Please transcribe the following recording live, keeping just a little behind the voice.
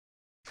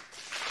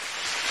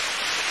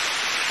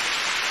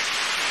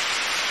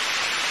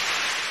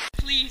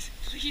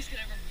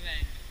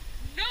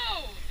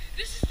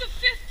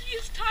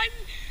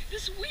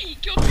is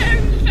weak. You're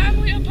tearing the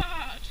family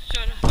apart.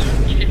 Shut up. I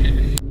don't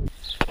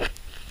care.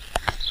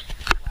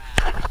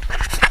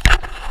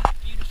 Wow.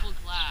 Beautiful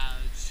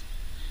clouds.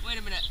 Wait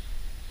a minute.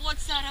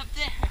 What's that up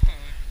there?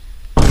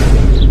 What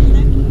does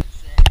that cloud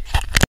say?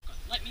 God,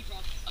 let me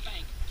rob a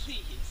bank,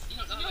 please. You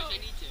don't know how much I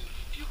need to.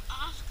 If you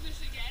ask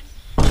this again,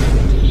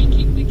 I'm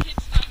taking the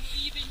kids and I'm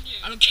leaving you.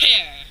 I don't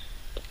care.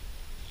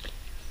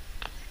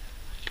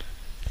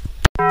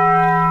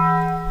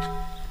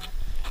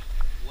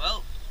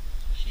 Well,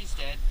 she's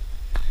dead.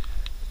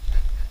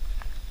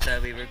 So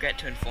we regret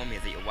to inform you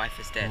that your wife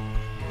is dead.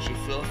 She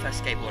flew off her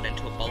skateboard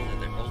into a boulder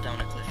that rolled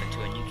down a cliff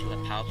into a nuclear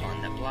power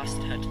plant that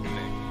blasted her to the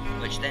moon,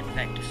 which then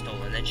begged to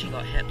stall, and then she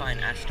got hit by an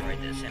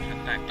asteroid that sent her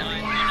back down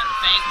the moon.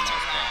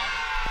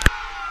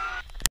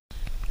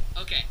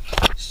 Okay,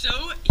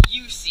 so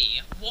you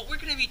see, what we're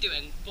gonna be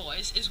doing,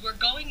 boys, is we're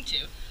gonna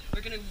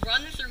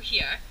run through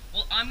here.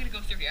 Well, I'm gonna go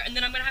through here, and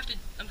then I'm gonna have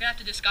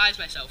to disguise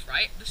myself,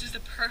 right? This is the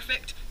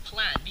perfect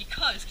plan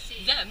because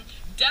then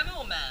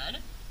Demo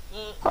Man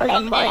will come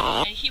in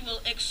and he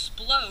will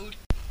explode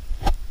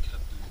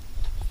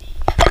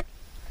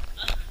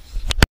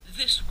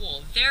this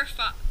wall,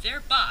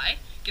 thereby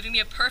giving me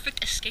a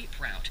perfect escape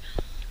route.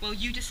 While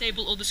you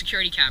disable all the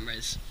security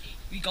cameras.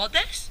 We got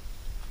this?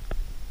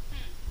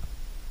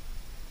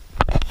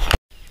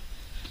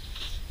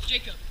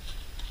 Jacob,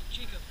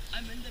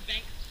 I'm in the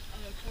bank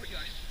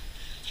courtyard.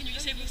 Can you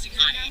disable the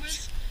security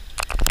cameras?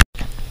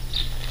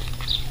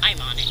 I'm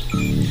on it.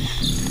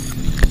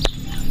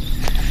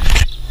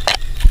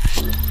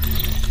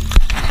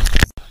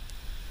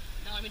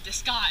 Now I'm in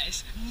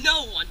disguise.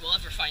 No one will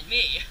ever find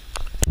me.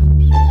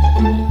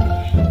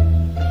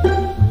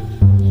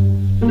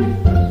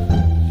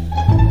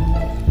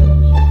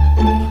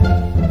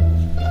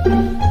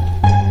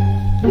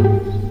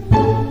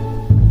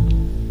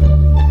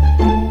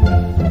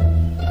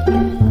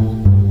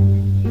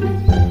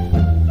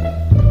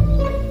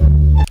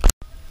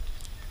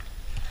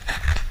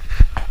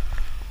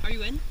 Are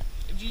you in?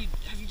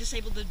 Have you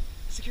disabled the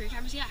security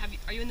cameras yet?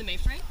 Are you in the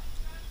mainframe?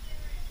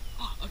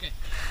 Oh, okay.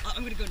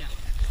 I'm gonna go now.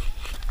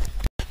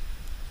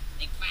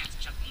 Think fast,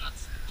 chuckle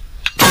nuts.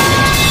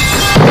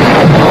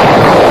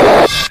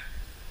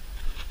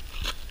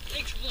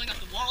 Thanks for blowing up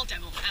the wall,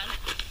 Demo Man.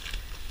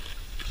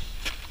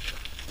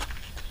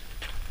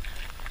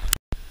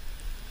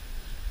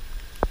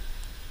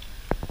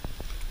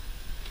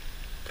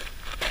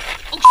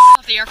 Oh,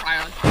 off the air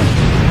fryer on.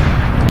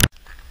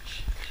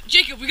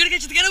 Jacob, we gotta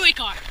get to the getaway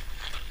car.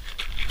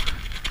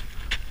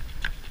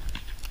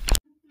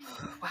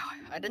 Wow,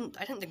 I didn't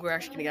think we were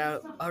actually gonna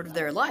get out of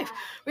there alive.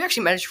 We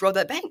actually managed to rob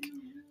that bank.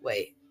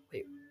 Wait.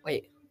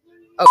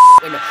 Oh,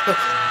 wait, no.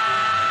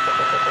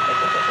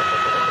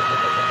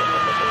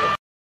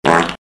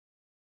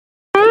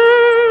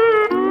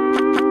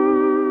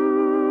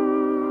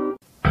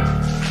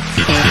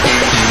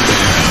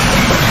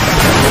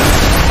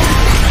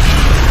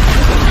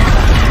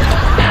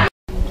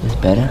 Is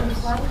better?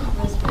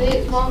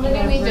 Mom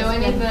didn't even do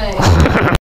anything.